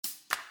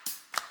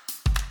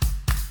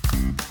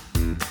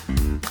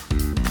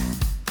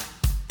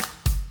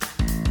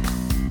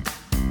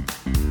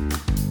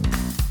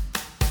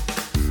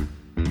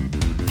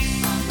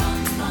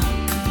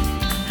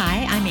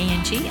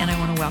Angie, and I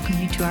want to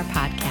welcome you to our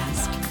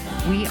podcast.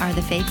 We are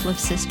the Faith Lift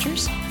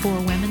Sisters, 4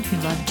 women who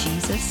love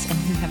Jesus and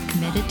who have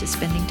committed to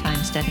spending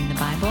time studying the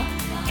Bible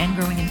and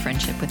growing in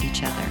friendship with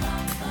each other.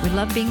 We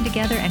love being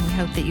together, and we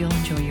hope that you'll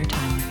enjoy your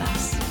time with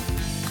us.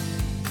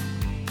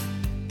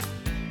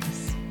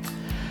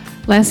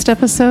 Last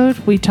episode,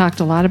 we talked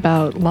a lot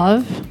about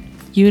love,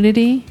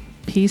 unity,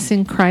 peace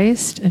in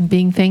Christ, and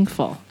being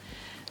thankful.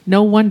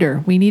 No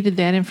wonder we needed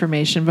that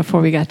information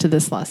before we got to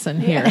this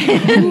lesson here.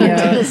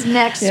 This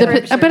next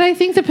scripture. But I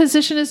think the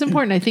position is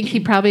important. I think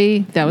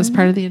that was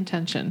part of the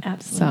intention.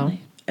 Absolutely.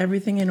 So,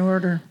 Everything in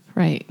order.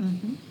 right.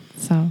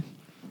 Mm-hmm.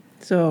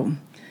 So I'm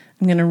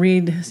going to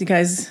read. So you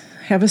guys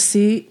have a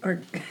seat,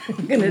 or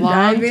I'm going to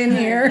dive in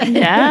here.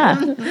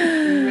 Yeah.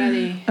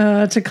 Ready.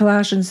 To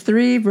Colossians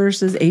 3,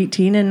 verses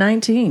 18 and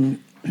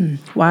 19.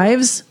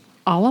 Wives,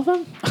 All of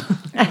them?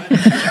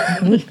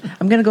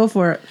 I'm going to go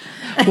for it.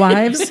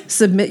 Wives,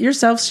 submit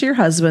yourselves to your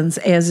husbands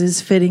as is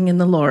fitting in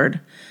the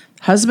Lord.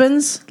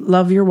 Husbands,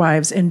 love your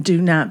wives and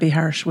do not be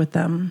harsh with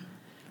them.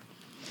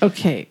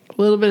 Okay. A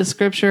little bit of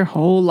scripture,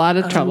 whole lot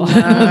of trouble.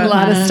 A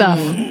lot of stuff.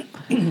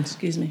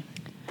 Excuse me.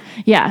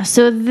 Yeah.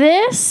 So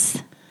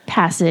this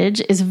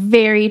passage is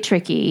very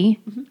tricky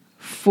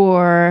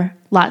for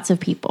lots of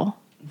people.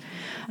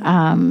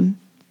 The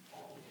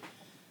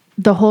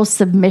whole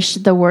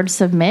the word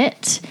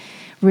submit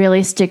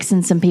really sticks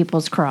in some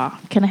people's craw.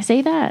 Can I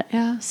say that?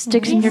 Yeah.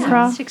 Sticks in your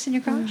craw? Sticks in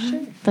your craw?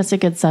 Sure. That's a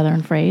good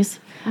Southern phrase.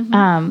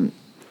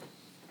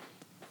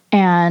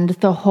 And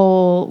the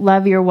whole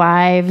love your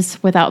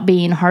wives without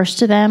being harsh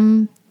to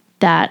them,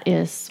 that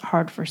is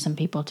hard for some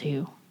people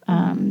too.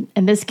 And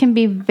this can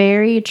be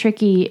very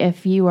tricky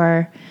if you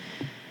are,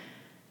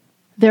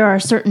 there are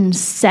certain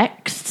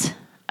sects,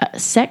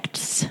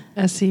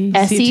 S-E-C-T-S,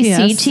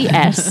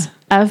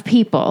 of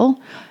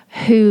people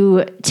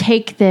who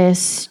take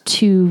this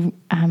to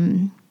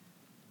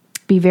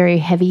be very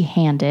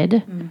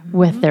heavy-handed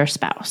with their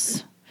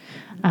spouse.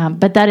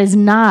 But that is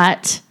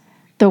not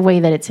the way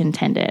that it's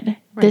intended.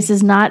 Right. This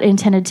is not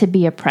intended to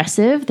be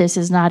oppressive. This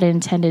is not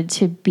intended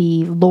to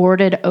be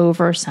lorded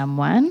over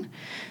someone.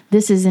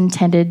 This is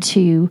intended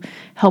to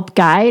help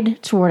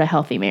guide toward a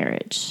healthy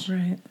marriage.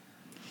 Right.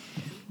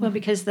 Well,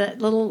 because the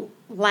little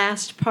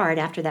last part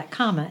after that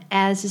comma,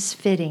 as is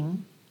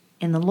fitting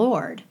in the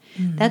Lord,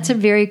 that's a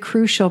very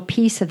crucial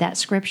piece of that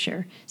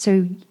scripture.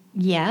 So,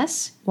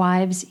 yes,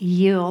 wives,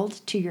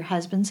 yield to your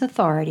husband's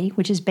authority,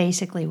 which is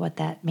basically what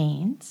that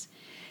means,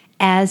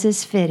 as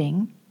is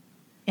fitting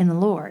in the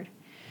Lord.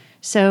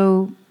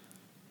 So,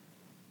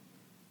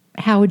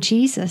 how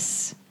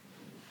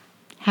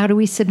do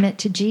we submit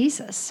to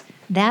Jesus?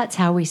 That's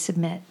how we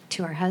submit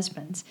to our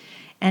husbands.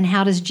 And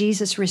how does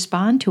Jesus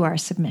respond to our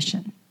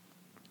submission?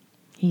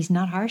 He's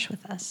not harsh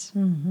with us.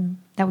 Mm-hmm.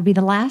 That would be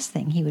the last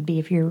thing he would be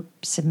if you're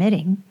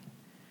submitting.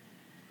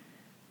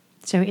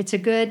 So it's a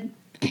good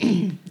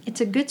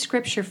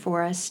scripture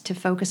for us to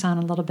focus on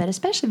a little bit,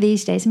 especially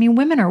these days. I mean,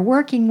 women are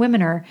working,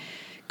 women are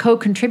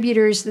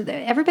co-contributors.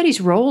 Everybody's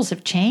roles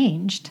have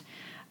changed.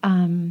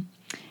 And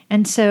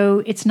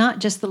so it's not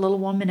just the little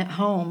woman at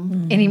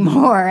home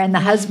anymore, and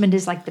the husband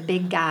is like the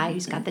big guy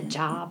who's got the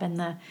job, and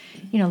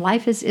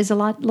life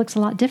looks a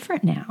lot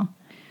different now.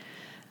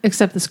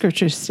 Except the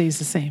scripture stays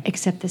the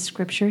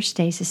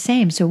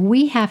same. So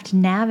we have to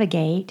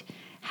navigate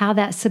how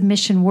that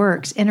submission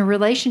works in a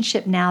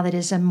relationship now that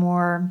is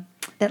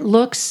that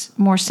looks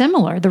more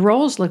similar. The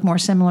roles look more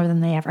similar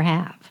than they ever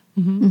have.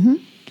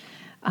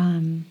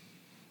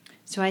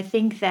 So I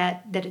think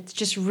that it's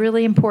just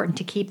really important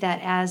to keep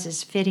that as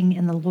is fitting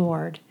in the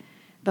Lord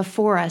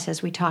before us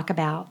as we talk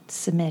about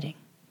submitting.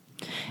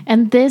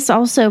 And this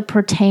also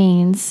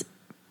pertains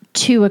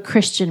to a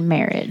Christian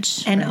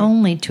marriage. And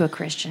only to a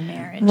Christian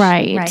marriage.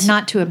 Right.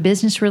 Not to a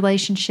business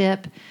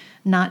relationship,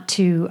 not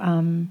to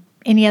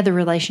any other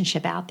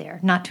relationship out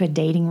there, not to a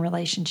dating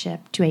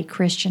relationship, to a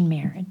Christian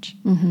marriage.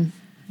 And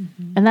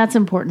that's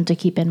important to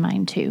keep in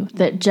mind too,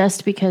 that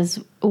just because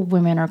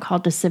women are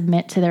called to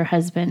submit to their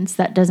husbands,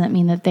 that doesn't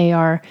mean that they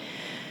are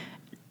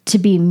to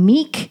be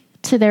meek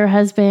to their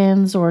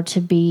husbands or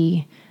to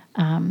be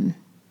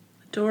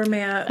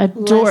Doormat.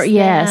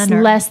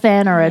 less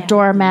than or a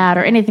doormat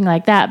or anything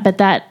like that. But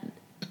that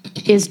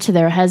is to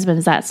their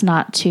husbands. That's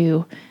not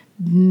to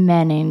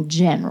men in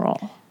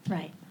general.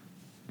 Right.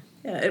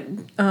 Yeah,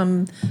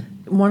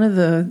 one of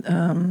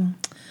the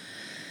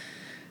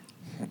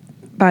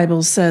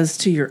Bible says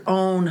to your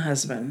own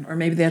husband, or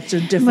maybe that's a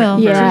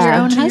different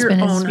version. To your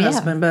own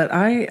husband. But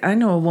I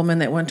know a woman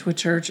that went to a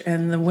church,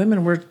 and the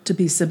women were to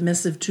be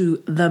submissive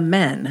to the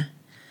men.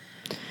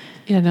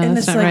 Yeah, no, And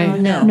that's it's not like, right.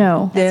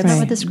 No, that's not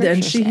what the scripture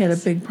And she had a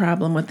says. big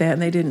problem with that,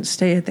 and they didn't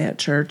stay at that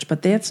church.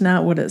 But that's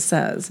not what it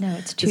says. No,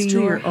 it's to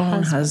your your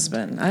own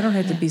husband. I don't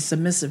have to be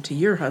submissive to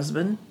your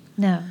husband.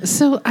 No.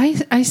 So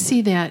I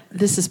see that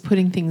this is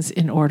putting things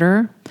in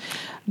order.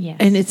 Yes.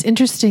 And it's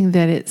interesting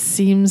that it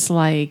seems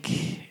like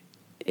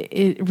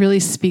it really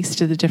speaks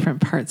to the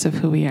different parts of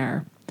who we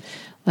are.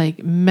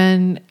 Like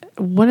men,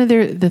 one of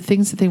the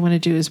things that they want to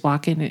do is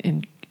walk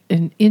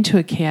into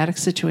a chaotic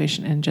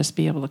situation and just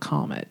be able to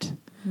calm it,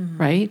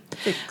 right?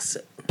 Fix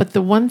it. But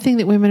the one thing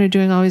that women are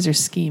doing always are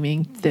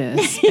scheming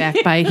this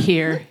back by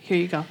here. Here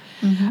you go.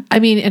 I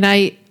mean, and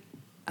I've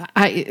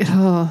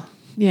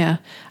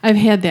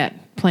had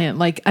that plan.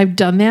 Like I've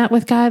done that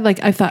with God.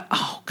 Like I thought,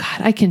 oh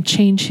God, I can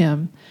change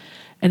him.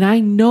 And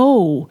I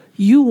know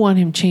you want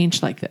him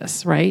changed like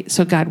this, right?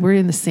 So God, we're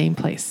in the same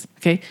place.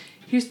 Okay.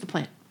 Here's the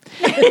plan.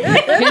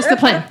 Here's the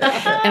plan.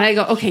 And I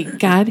go, okay,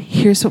 God,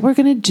 here's what we're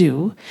going to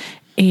do.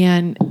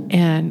 And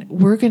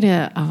we're going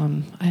to,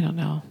 I don't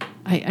know.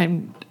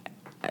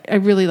 I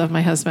really love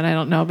my husband. I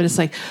don't know, but it's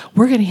like,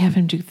 we're going to have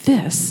him do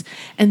this,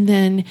 and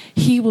then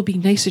he will be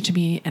nicer to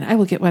me, and I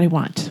will get what I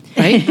want,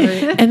 right?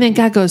 And then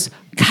God goes,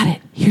 got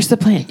it. Here's the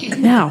plan.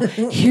 Now,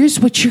 here's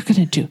what you're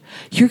going to do.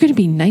 You're going to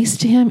be nice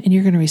to him, and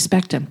you're going to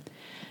respect him.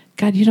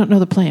 God, you don't know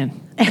the plan.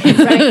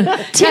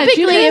 Right.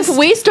 Typically, if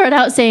we start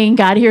out saying,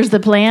 God, here's the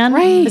plan,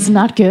 it's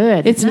not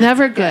good. It's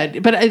never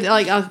good. But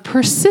I'll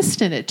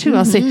persist in it too.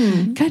 I'll say,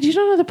 God, you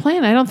don't know the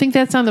plan. I don't think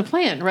that's on the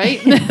plan, right?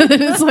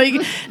 It's like,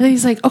 and then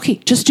he's like, okay,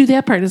 just do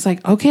that part. It's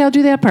like, okay, I'll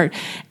do that part.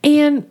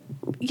 And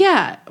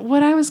yeah,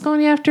 what I was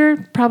going after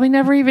probably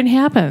never even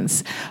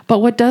happens. But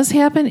what does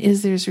happen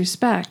is there's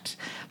respect.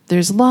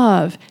 There's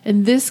love,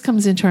 and this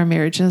comes into our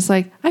marriage, and it's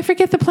like, I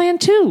forget the plan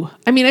too.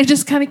 I mean, I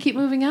just kind of keep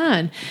moving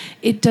on.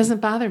 It doesn't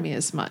bother me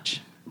as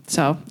much.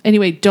 So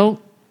anyway, God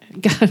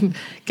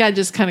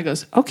just kind of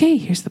goes, okay,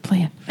 here's the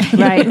plan.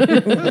 Right.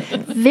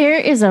 There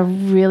is a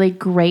really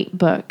great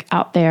book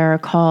out there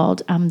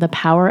called The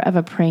Power of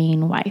a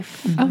Praying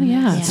Wife. Oh,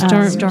 yeah.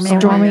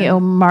 Stormy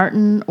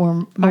O'Martin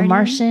or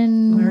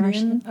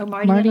O'Martian. I've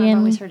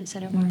always heard it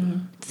said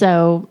O'Martian.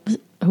 So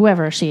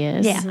whoever she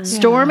is. Yeah.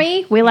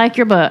 Stormy, we like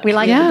your book. We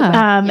like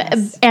Yeah. the book.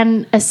 Yes.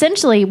 And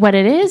essentially what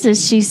it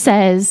is she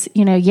says,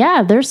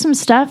 there's some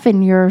stuff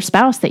in your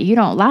spouse that you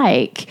don't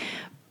like,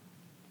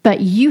 but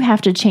you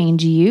have to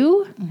change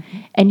you,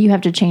 and you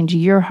have to change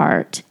your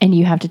heart, and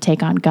you have to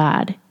take on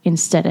God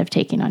instead of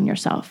taking on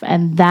yourself.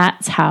 And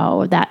that's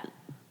how that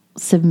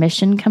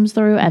submission comes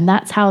through, and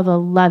that's how the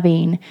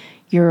loving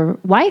your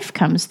wife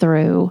comes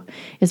through,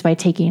 is by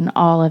taking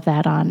all of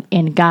that on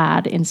in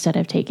God instead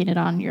of taking it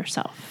on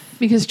yourself.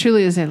 Because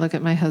truly, as I look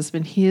at my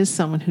husband, he is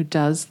someone who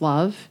does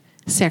love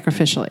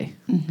sacrificially.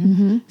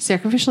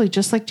 Sacrificially,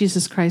 just like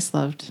Jesus Christ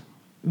loved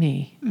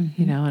me,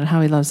 and how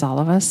he loves all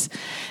of us.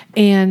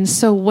 And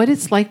so what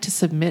it's like to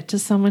submit to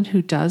someone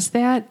who does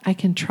that, I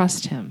can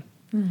trust him.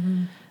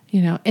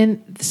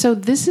 And so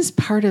this is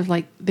part of,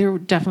 like, there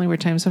definitely were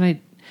times when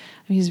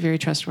he's very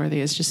trustworthy.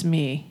 It's just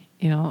me,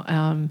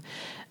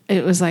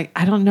 it was like,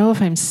 I don't know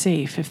if I'm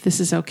safe, if this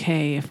is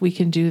okay, if we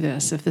can do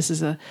this, if this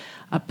is a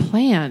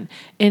plan.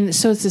 And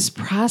so it's this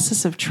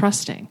process of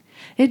trusting.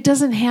 It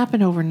doesn't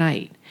happen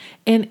overnight.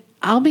 And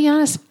I'll be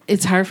honest,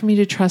 it's hard for me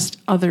to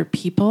trust other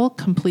people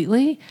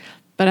completely,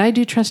 but I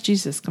do trust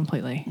Jesus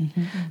completely.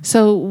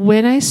 So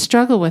when I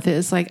struggle with it,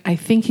 it's like, I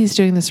think he's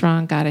doing this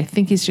wrong, God. I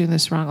think he's doing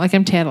this wrong. Like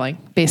I'm tattling,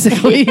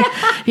 basically,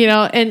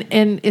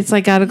 and it's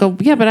like, gotta go,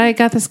 yeah, but I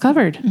got this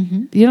covered.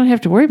 You don't have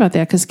to worry about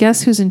that, because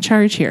guess who's in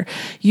charge here?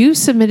 You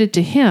submitted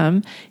to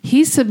him.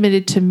 He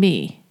submitted to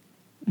me,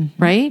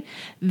 right?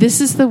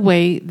 This is the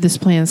way this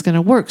plan is going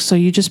to work. So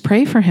you just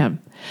pray for him,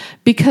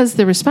 because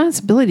the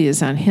responsibility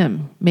is on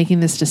him making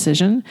this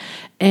decision.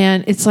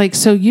 And it's like,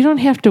 so you don't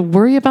have to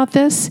worry about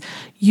this.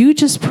 You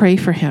just pray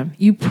for him.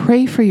 You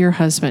pray for your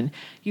husband.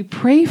 You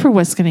pray for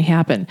what's going to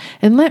happen,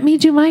 and let me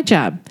do my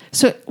job.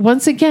 So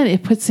once again,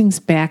 it puts things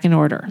back in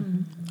order,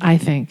 I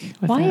think.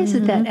 Why is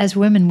it that as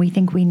women we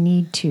think we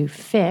need to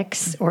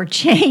fix or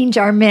change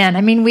our men?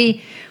 I mean,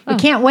 we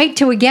can't wait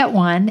till we get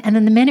one, and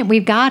then the minute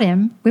we've got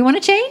him, we want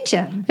to change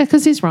him. Yeah,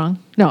 because he's wrong.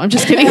 No, I'm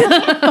just kidding.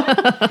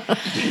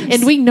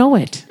 And we know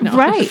it. No.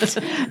 Right.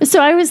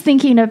 So I was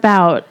thinking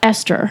about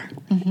Esther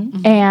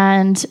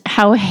and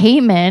how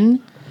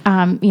Haman,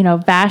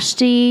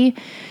 Vashti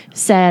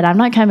said, I'm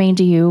not coming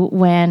to you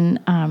when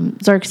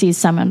Xerxes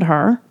summoned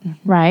her,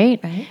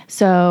 right?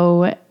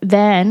 So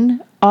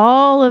then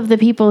all of the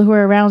people who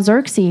are around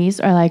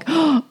Xerxes are like,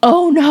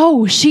 oh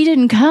no, she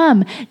didn't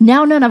come.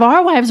 Now none of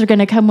our wives are going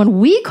to come when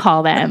we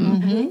call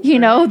them.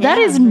 That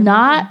is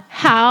not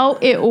how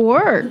it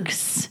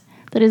works.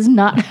 That is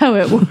not how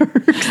it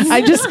works.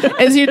 I just,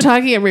 as you're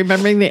talking, I'm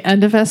remembering the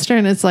end of Esther,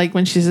 and it's like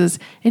when she says,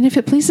 and if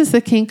it pleases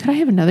the king, could I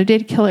have another day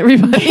to kill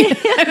everybody?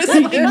 I was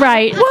thinking,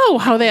 right. Whoa,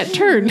 how that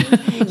turned.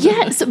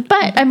 Yes,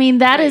 but I mean,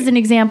 that is an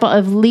example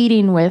of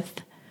leading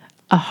with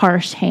a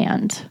harsh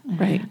hand.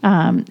 Right.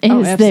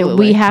 Is that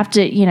we have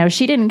to,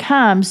 she didn't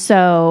come,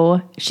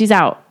 so she's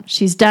out.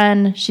 She's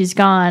done. She's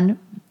gone.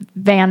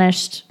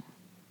 Vanished.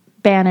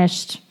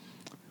 Banished.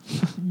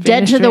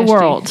 Dead to the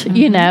world,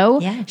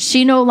 Yeah.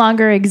 She no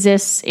longer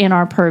exists in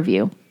our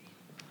purview.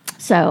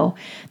 So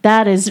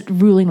that is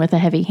ruling with a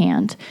heavy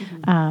hand.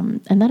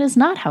 And that is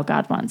not how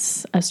God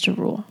wants us to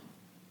rule.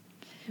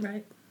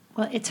 Right.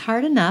 Well, it's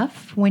hard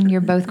enough when you're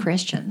both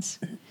Christians.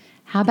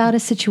 How about a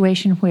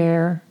situation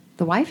where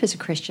the wife is a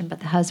Christian,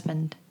 but the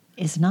husband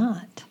is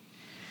not?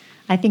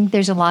 I think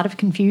there's a lot of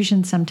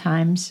confusion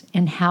sometimes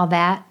in how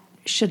that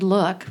should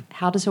look.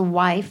 How does a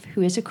wife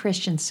who is a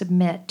Christian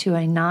submit to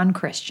a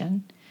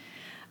non-Christian?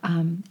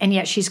 And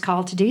yet she's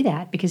called to do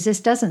that because this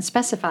doesn't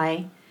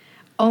specify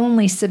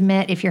only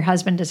submit if your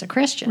husband is a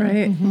Christian.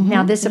 Right.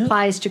 Now, this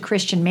applies to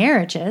Christian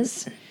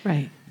marriages,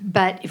 Right.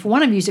 but if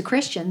one of you is a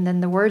Christian, then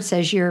the word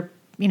says your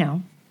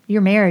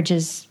marriage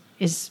is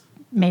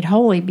made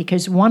holy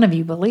because one of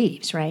you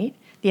believes, right?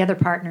 The other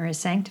partner is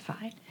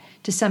sanctified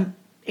to some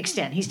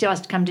extent. He still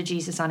has to come to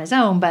Jesus on his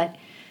own, but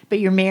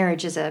your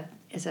marriage is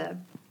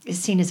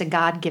seen as a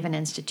God-given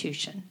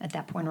institution at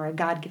that point, or a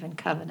God-given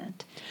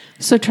covenant.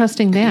 So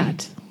trusting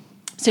that.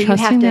 So you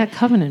Trusting have to that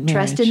covenant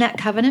trust marriage. in that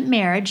covenant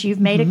marriage. You've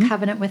made a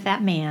covenant with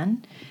that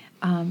man,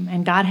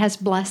 and God has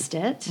blessed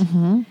it.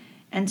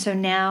 And so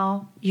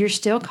now you're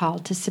still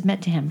called to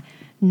submit to him,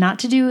 not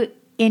to do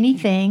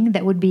anything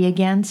that would be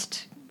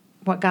against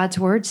what God's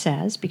word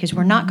says, because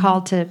we're not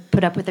called to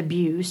put up with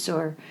abuse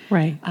or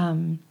Right.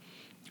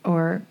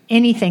 or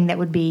anything that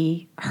would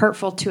be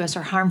hurtful to us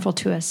or harmful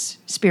to us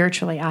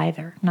spiritually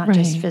either, not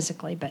just Right.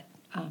 physically, but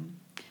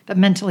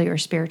mentally or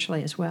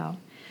spiritually as well.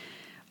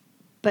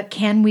 But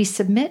can we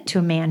submit to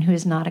a man who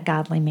is not a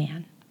godly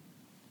man?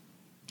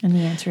 And the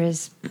answer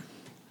is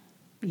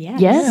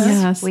yes.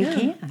 Yes. We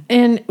can.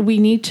 And we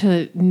need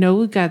to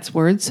know God's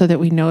word so that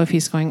we know if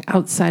he's going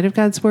outside of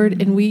God's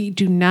word. And we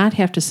do not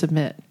have to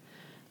submit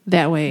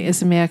that way.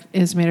 As a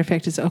matter of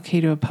fact, it's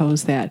okay to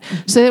oppose that.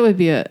 So that would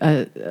be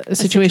a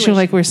situation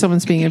like where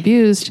someone's being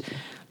abused.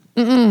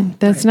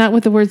 That's not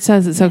what the word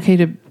says. It's okay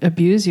to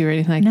abuse you or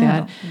anything like No.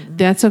 that.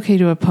 That's okay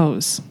to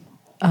oppose.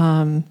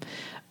 But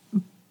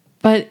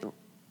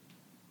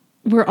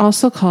we're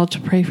also called to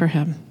pray for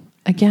him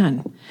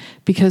again,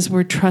 because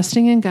we're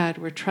trusting in God,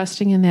 we're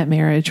trusting in that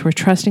marriage, we're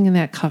trusting in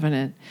that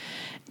covenant.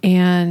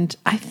 And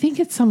I think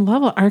at some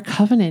level, our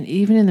covenant,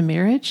 even in the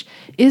marriage,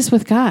 is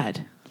with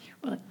God,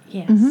 Well,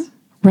 yes.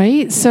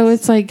 right? So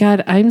it's like,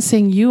 God, I'm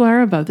saying you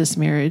are above this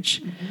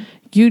marriage.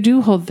 You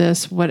do hold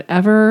this,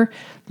 whatever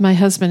my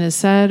husband has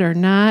said or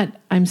not.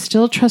 I'm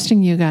still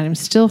trusting you, God. I'm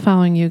still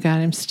following you, God.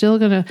 I'm still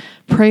going to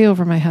pray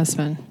over my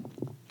husband.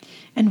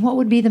 And what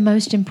would be the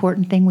most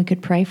important thing we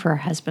could pray for our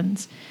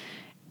husbands?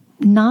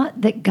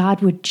 Not that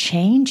God would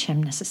change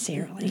him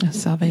necessarily,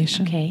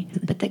 Salvation. okay,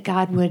 but that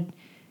God would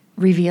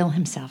reveal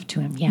himself to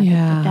him.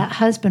 Yeah. That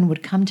husband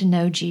would come to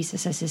know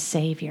Jesus as his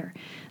Savior.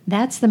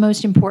 That's the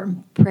most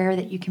important prayer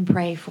that you can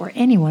pray for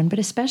anyone, but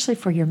especially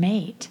for your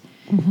mate.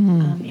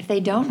 If they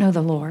don't know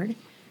the Lord,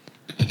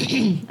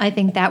 I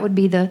think that would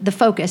be the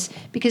focus,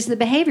 because the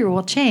behavior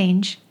will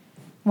change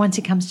once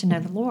he comes to know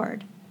the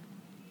Lord.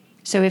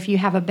 So if you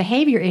have a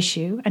behavior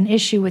issue, an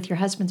issue with your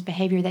husband's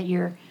behavior that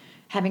you're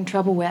having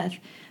trouble with,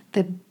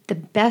 the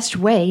best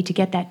way to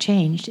get that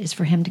changed is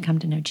for him to come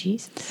to know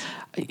Jesus.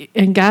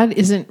 And God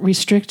isn't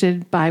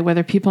restricted by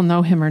whether people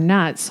know him or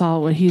not.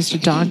 Saul, when he used a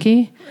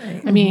donkey.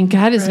 I mean,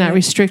 God is not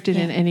restricted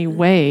in any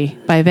way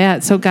by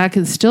that. So God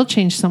can still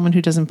change someone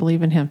who doesn't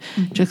believe in him.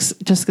 Just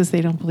because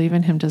they don't believe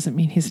in him doesn't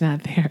mean he's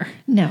not there.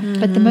 No,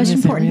 but the most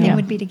important real? thing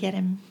would be to get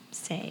him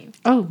saved.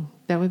 Oh,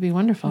 that would be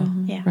wonderful.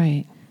 Yeah.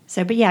 Right.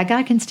 So, but yeah,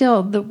 God can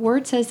still, the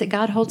word says that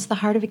God holds the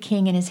heart of a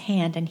king in his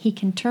hand, and he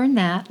can turn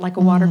that like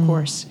a water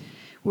course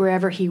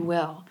wherever he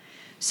will.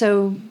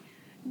 So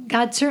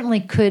God certainly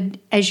could,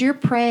 as you're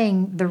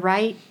praying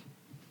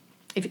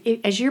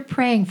as you're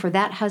praying for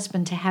that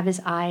husband to have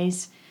his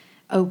eyes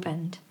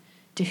opened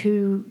to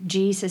who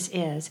Jesus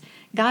is,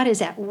 God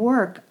is at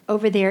work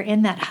over there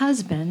in that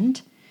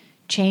husband,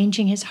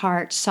 changing his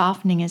heart,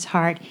 softening his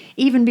heart,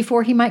 even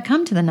before he might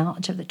come to the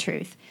knowledge of the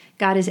truth.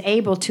 God is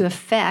able to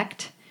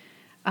affect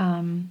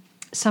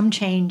some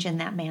change in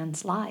that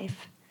man's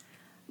life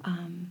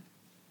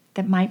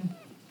that might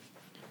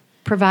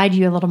provide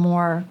you a little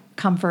more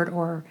comfort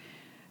or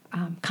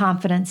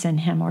confidence in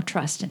him or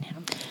trust in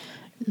him.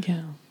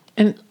 Yeah.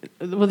 And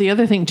well, the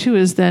other thing too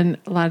is then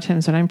a lot of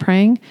times when I'm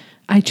praying,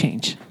 I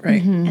change.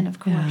 Right. And of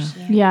course,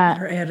 Yeah.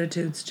 Our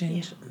attitudes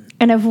change.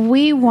 And if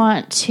we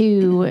want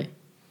to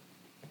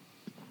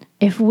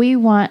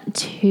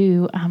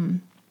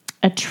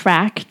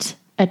attract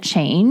a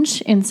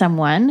change in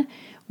someone,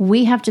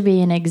 we have to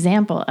be an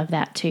example of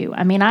that too.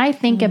 I mean, I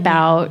think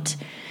about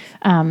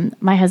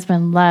my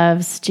husband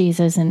loves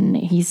Jesus and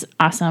he's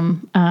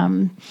awesome.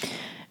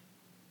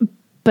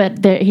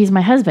 But he's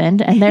my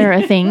husband, and there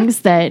are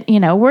things that,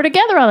 we're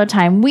together all the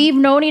time. We've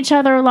known each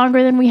other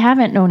longer than we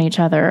haven't known each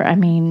other. I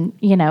mean,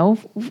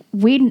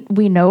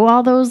 we know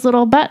all those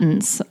little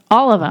buttons,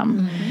 all of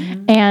them.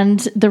 Mm-hmm. And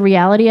the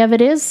reality of it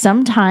is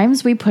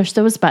sometimes we push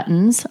those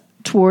buttons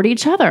toward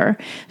each other.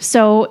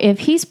 So if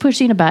he's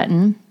pushing a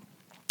button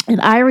and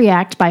I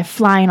react by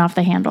flying off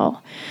the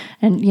handle,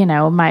 and,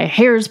 my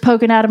hair's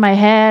poking out of my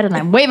head and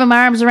I'm waving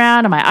my arms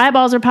around and my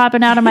eyeballs are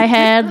popping out of my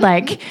head.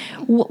 Like,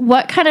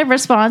 what kind of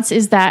response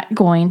is that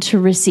going to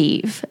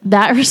receive?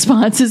 That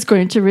response is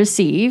going to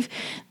receive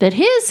that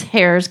his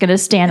hair is going to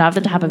stand off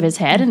the top of his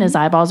head and his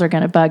eyeballs are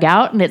going to bug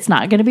out and it's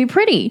not going to be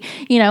pretty,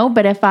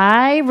 But if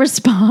I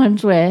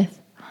respond with,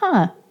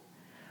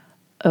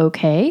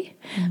 okay,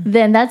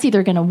 then that's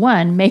either going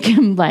to, make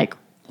him like,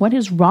 what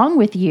is wrong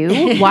with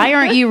you? Why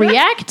aren't you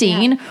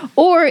reacting?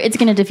 Or it's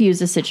going to diffuse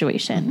the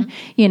situation,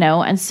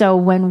 And so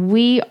when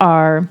we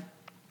are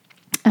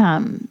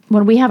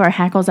when we have our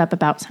hackles up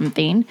about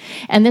something,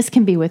 and this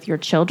can be with your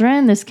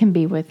children, this can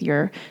be with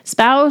your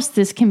spouse,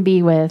 this can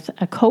be with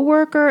a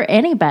coworker,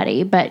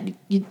 anybody, but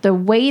the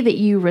way that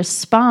you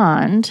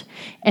respond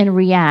and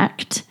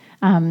react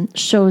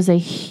shows a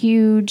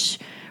huge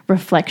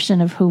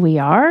reflection of who we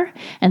are.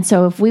 And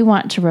so if we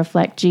want to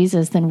reflect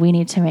Jesus, then we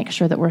need to make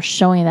sure that we're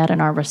showing that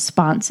in our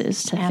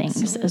responses to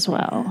things as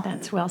well.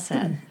 That's well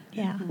said.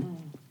 Yeah.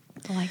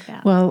 I like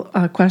that. Well,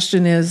 a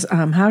question is,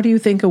 how do you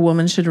think a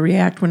woman should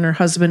react when her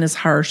husband is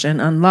harsh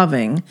and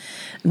unloving?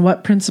 And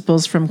what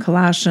principles from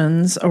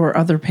Colossians or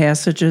other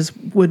passages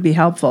would be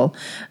helpful?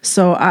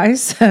 So I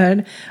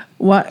said,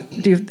 what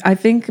do I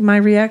think my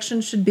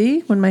reaction should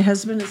be when my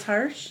husband is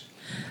harsh?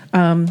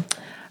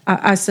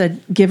 I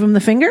said, give him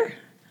the finger.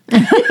 Go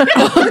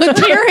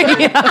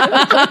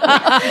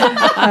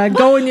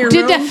in your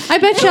room. I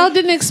bet y'all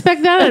didn't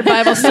expect that at a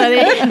Bible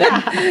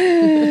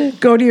study.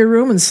 Go to your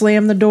room and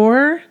slam the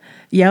door.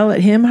 Yell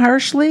at him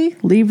harshly.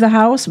 Leave the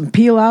house and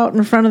peel out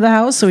in front of the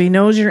house so he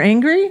knows you're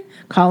angry.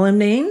 Call him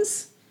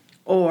names.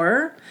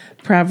 Or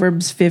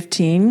Proverbs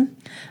 15,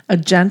 a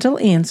gentle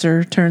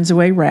answer turns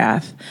away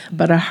wrath,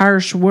 but a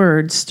harsh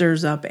word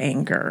stirs up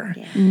anger.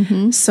 Yeah.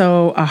 Mm-hmm.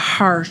 So a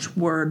harsh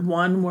word,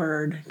 one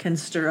word, can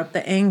stir up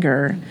the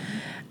anger.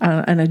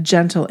 And a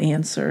gentle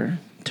answer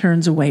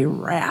turns away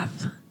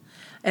wrath.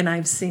 And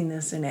I've seen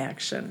this in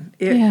action.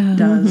 It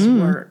does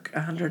work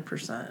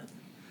 100%.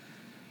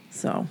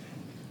 So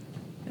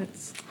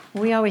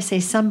we always say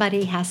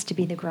somebody has to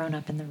be the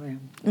grown-up in the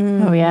room.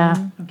 Oh,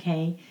 yeah.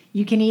 Okay?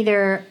 You can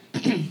either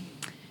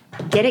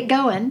get it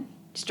going,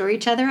 stir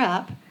each other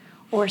up,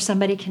 or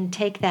somebody can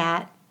take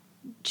that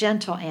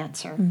gentle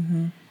answer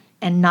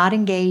and not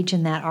engage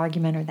in that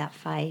argument or that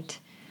fight.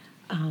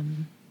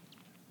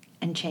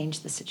 And change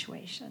the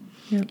situation.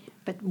 Yep.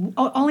 But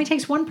only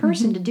takes one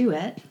person to do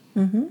it.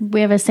 Mm-hmm.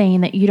 We have a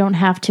saying that you don't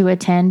have to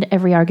attend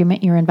every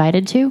argument you're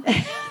invited to.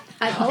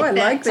 I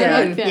like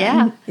that.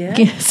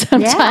 Yeah.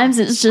 Sometimes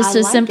it's just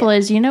as simple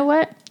as, you know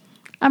what?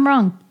 I'm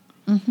wrong.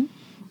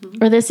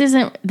 Mm-hmm. Or this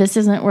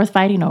isn't worth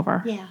fighting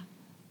over. Yeah.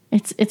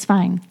 It's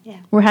fine. Yeah.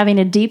 We're having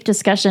a deep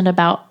discussion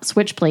about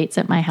switch plates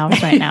at my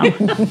house right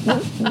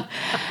now.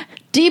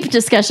 Deep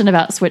discussion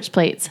about switch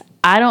plates.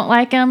 I don't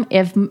like them.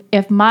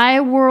 If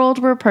my world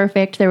were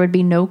perfect, there would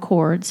be no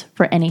cords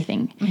for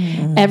anything.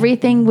 Mm.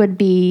 Everything would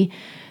be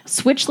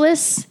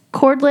switchless,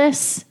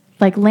 cordless,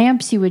 like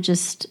lamps.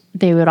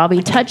 They would all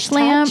be touch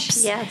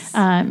lamps. Yes.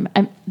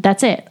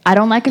 That's it. I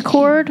don't like a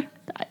cord.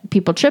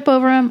 People trip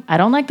over them. I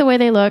don't like the way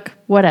they look,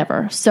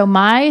 whatever. So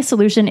my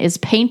solution is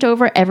paint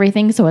over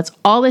everything so it's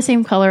all the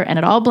same color and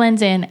it all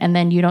blends in and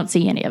then you don't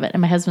see any of it.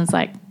 And my husband's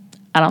like,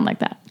 I don't like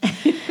that.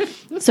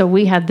 So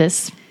we had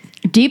this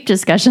deep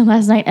discussion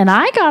last night, and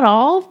I got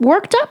all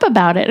worked up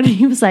about it. And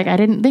he was like, I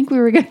didn't think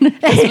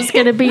this was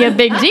going to be a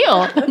big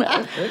deal.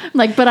 I'm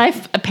like, but I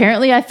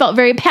felt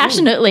very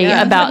passionately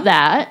about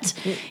that,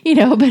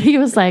 but he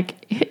was like,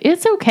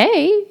 it's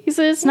okay. He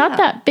said, it's not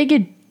that big a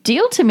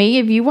deal to me.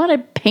 If you want to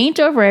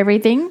paint over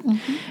everything,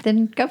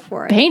 then go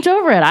for it. Paint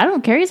over it. I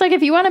don't care. He's like,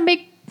 if you want to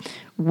make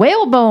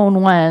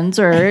whalebone ones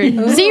or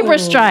zebra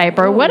stripe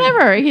or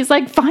whatever. He's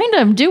like, find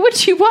them, do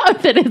what you want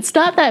with it. It's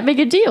not that big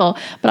a deal.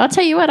 But I'll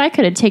tell you what, I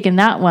could have taken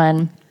that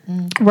one,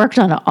 worked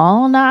on it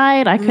all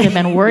night. I could have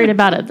been worried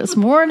about it this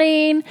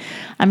morning.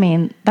 I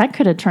mean, that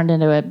could have turned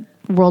into a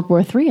World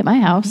War III at my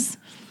house.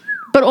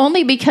 But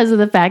only because of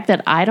the fact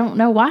that I don't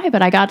know why,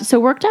 but I got so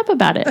worked up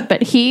about it.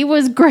 But he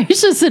was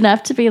gracious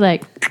enough to be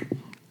like,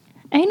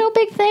 ain't no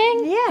big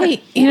thing. Yeah.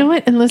 Hey, you know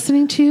what? And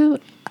listening to you,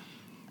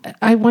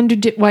 I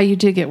wondered why you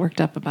did get worked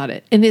up about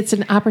it. And it's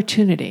an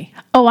opportunity.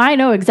 Oh, I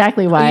know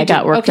exactly why I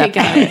got worked up.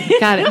 Got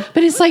it.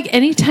 But it's like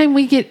anytime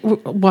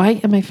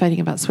why am I fighting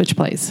about switch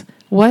plays?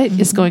 What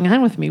is going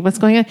on with me? What's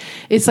going on?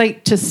 It's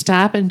like to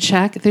stop and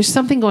check. There's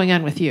something going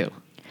on with you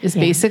is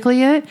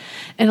basically it.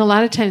 And a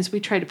lot of times we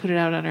try to put it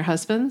out on our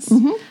husbands.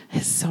 Mm-hmm.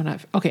 It's so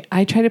not, okay,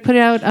 I try to put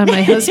it out on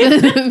my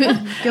husband.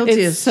 Guilty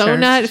it's so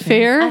not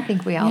fair. I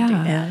think we all do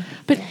that.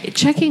 But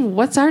checking,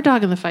 what's our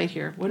dog in the fight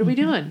here? What are we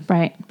doing?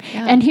 Right.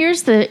 Yeah. And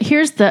here's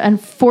the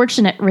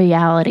unfortunate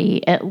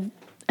reality,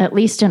 at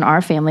least in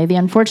our family. The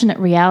unfortunate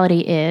reality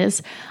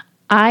is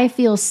I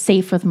feel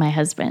safe with my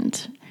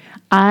husband.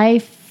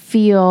 I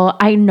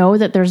know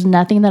that there's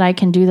nothing that I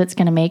can do that's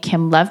going to make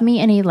him love me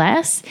any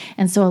less.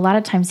 And so a lot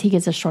of times he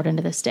gets a short end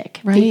of the stick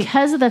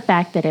because of the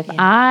fact that if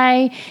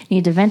I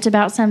need to vent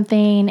about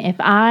something, if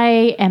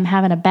I am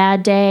having a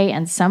bad day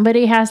and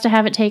somebody has to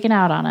have it taken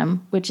out on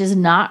him, which is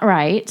not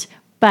right.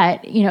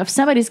 But, if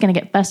somebody's going to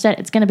get fussed at,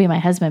 it's going to be my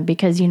husband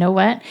because you know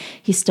what?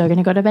 He's still going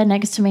to go to bed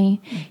next to me.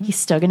 Mm-hmm. He's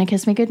still going to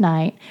kiss me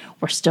goodnight.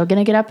 We're still going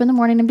to get up in the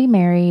morning and be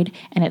married,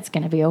 and it's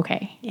going to be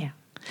okay. Yeah.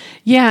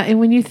 Yeah, and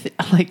when you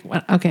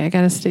okay, I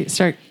got to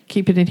start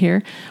keeping it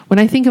here. When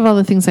I think of all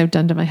the things I've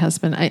done to my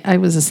husband, I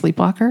was a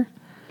sleepwalker.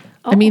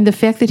 Oh. I mean, the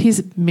fact that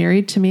he's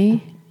married to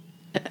me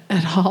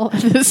at all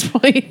at this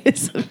point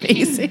is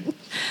amazing.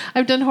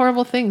 I've done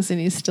horrible things, and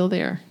he's still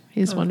there.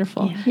 He's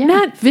wonderful. Yeah.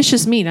 Not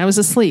vicious mean. I was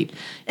asleep.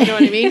 You know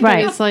what I mean?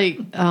 Right. But it's like,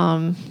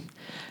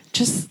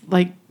 just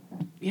like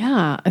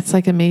yeah, it's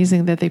like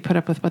amazing that they put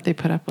up with what they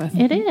put up with.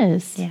 It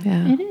is.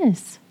 Yeah. It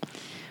is.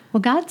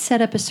 Well, God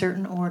set up a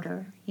certain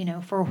order,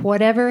 for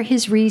whatever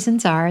his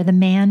reasons are, the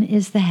man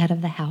is the head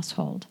of the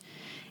household.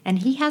 And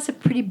he has a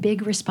pretty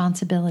big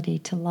responsibility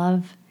to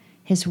love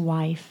his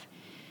wife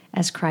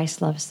as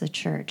Christ loves the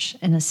church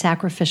in a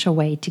sacrificial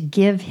way, to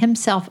give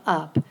himself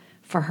up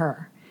for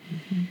her.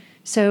 Mm-hmm.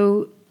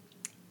 So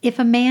if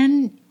a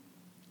man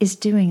is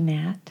doing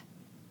that,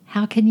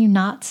 how can you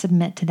not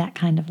submit to that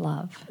kind of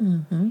love?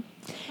 Mm-hmm.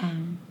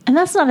 And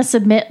that's not a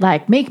submit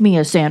like, make me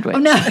a sandwich. Oh,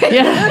 no.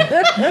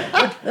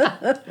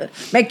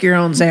 Make your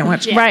own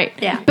sandwich. Yeah. Right.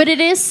 Yeah. But it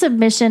is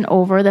submission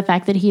over the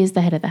fact that he is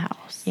the head of the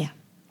house. Yeah.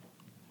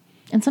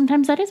 And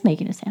sometimes that is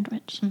making a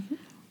sandwich. Mm-hmm.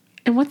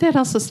 And what that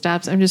also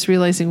stops, I'm just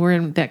realizing we're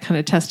in that kind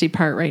of testy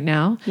part right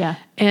now. Yeah.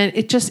 And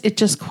it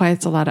just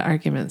quiets a lot of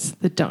arguments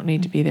that don't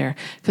need to be there,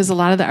 because a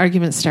lot of the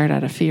arguments start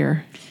out of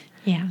fear,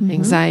 Yeah.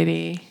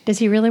 anxiety. Does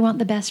he really want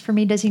the best for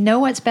me? Does he know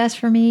what's best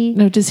for me?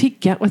 No, does he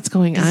get what's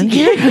going on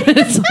here?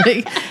 It's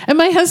like, and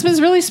my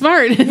husband's really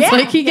smart. It's Yeah,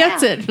 like he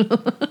gets yeah. it.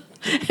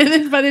 And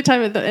then by the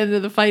time at the end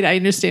of the fight, I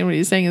understand what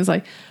he's saying. It's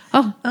like,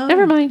 oh.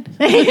 Never mind.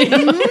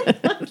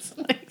 It's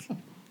like,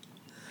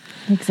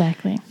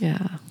 Exactly.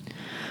 yeah.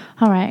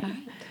 All right.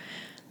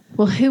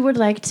 Well, who would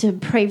like to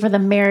pray for the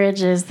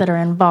marriages that are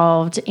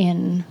involved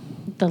in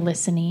the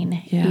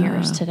listening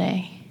ears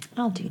today?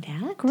 I'll do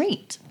that.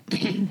 Great.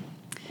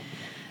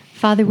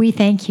 Father, we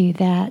thank you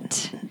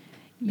that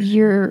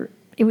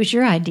it was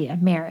your idea,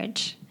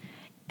 marriage,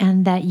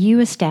 and that you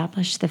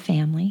established the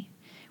family.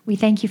 We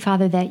thank you,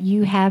 Father, that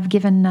you have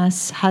given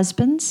us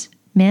husbands,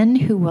 men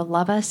who will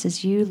love us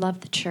as you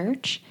love the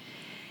church.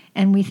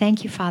 And we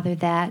thank you, Father,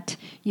 that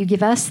you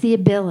give us the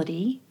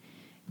ability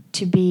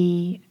to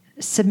be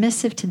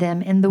submissive to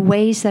them in the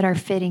ways that are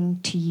fitting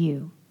to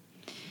you.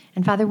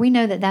 And Father, we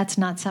know that that's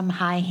not some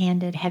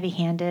high-handed,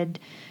 heavy-handed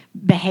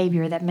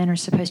behavior that men are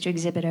supposed to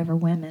exhibit over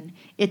women.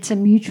 It's a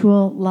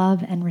mutual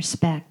love and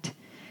respect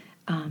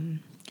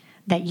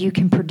that you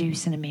can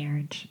produce in a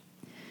marriage.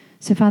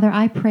 So, Father,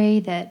 I pray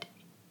that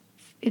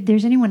if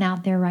there's anyone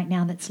out there right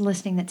now that's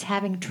listening that's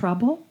having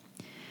trouble,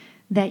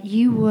 that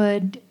you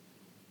would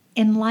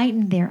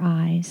enlighten their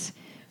eyes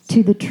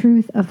to the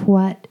truth of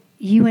what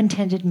you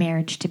intended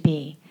marriage to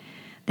be,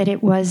 that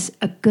it was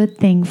a good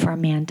thing for a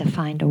man to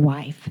find a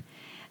wife,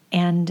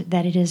 and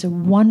that it is a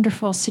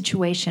wonderful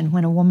situation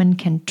when a woman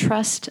can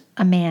trust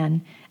a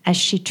man as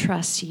she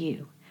trusts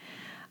you.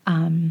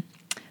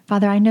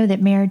 Father, I know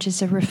that marriage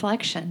is a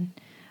reflection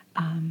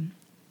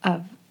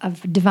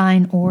of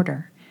divine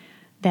order,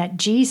 that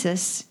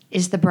Jesus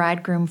is the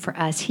bridegroom for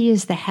us. He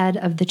is the head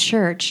of the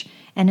church,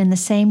 and in the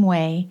same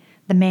way,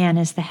 the man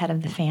is the head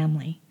of the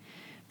family.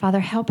 Father,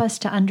 help us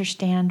to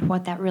understand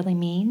what that really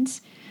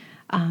means,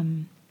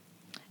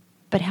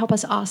 but help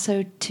us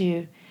also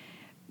to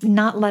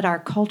not let our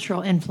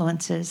cultural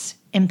influences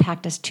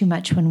impact us too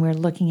much when we're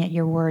looking at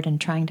your word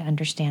and trying to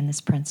understand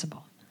this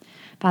principle.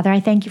 Father,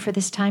 I thank you for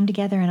this time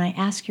together, and I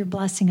ask your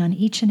blessing on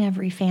each and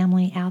every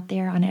family out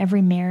there, on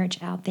every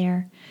marriage out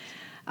there.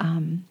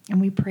 And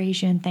we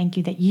praise you and thank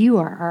you that you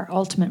are our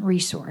ultimate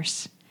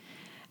resource,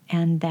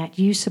 and that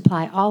you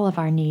supply all of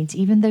our needs,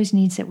 even those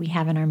needs that we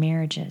have in our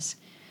marriages,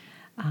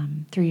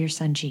 through your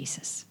Son,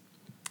 Jesus.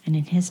 And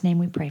in his name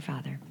we pray,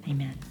 Father.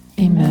 Amen.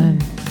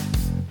 Amen.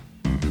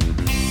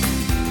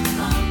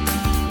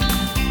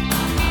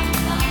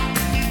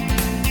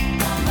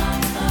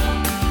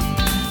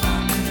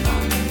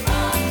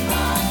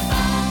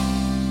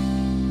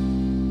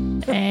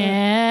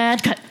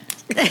 And cut.